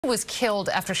Was killed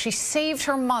after she saved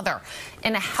her mother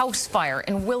in a house fire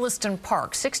in Williston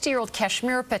Park. 60-year-old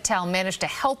Kashmira Patel managed to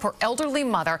help her elderly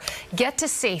mother get to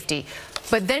safety,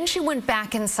 but then she went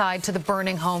back inside to the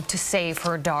burning home to save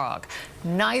her dog.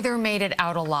 Neither made it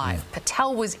out alive.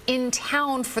 Patel was in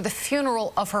town for the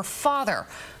funeral of her father,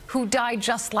 who died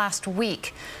just last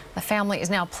week. The family is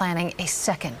now planning a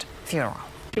second funeral.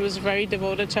 She was very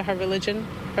devoted to her religion,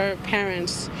 her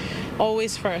parents,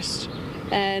 always first,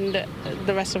 and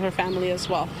the rest of her family as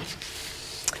well.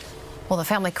 Well, the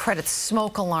family credits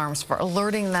smoke alarms for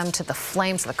alerting them to the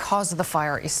flames. The cause of the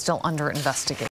fire is still under investigation.